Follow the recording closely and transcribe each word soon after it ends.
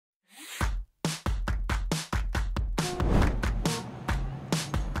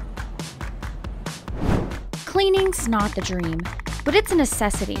Cleaning's not the dream, but it's a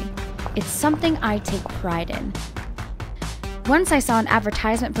necessity. It's something I take pride in. Once I saw an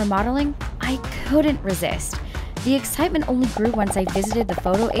advertisement for modeling, I couldn't resist. The excitement only grew once I visited the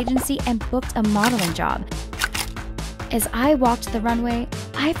photo agency and booked a modeling job. As I walked the runway,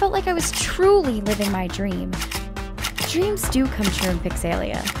 I felt like I was truly living my dream. Dreams do come true in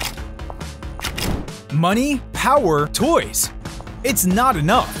Pixelia. Money, power, toys. It's not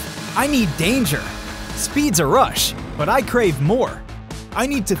enough. I need danger. Speed's a rush, but I crave more. I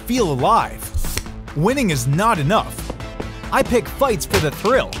need to feel alive. Winning is not enough. I pick fights for the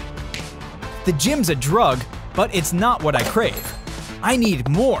thrill. The gym's a drug, but it's not what I crave. I need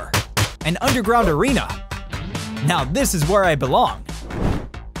more. An underground arena. Now this is where I belong.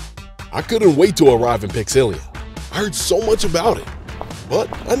 I couldn't wait to arrive in Pixelia. I heard so much about it, but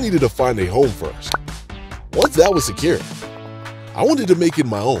I needed to find a home first. Once that was secured, I wanted to make it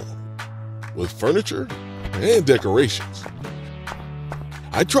my own, with furniture and decorations.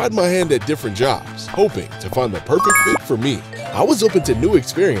 I tried my hand at different jobs, hoping to find the perfect fit for me. I was open to new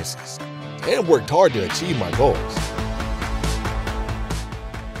experiences and worked hard to achieve my goals.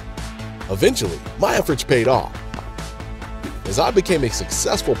 Eventually, my efforts paid off as I became a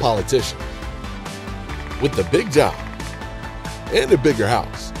successful politician. With the big job and a bigger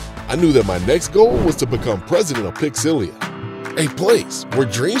house, I knew that my next goal was to become president of Pixelia, a place where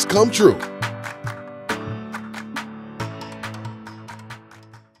dreams come true.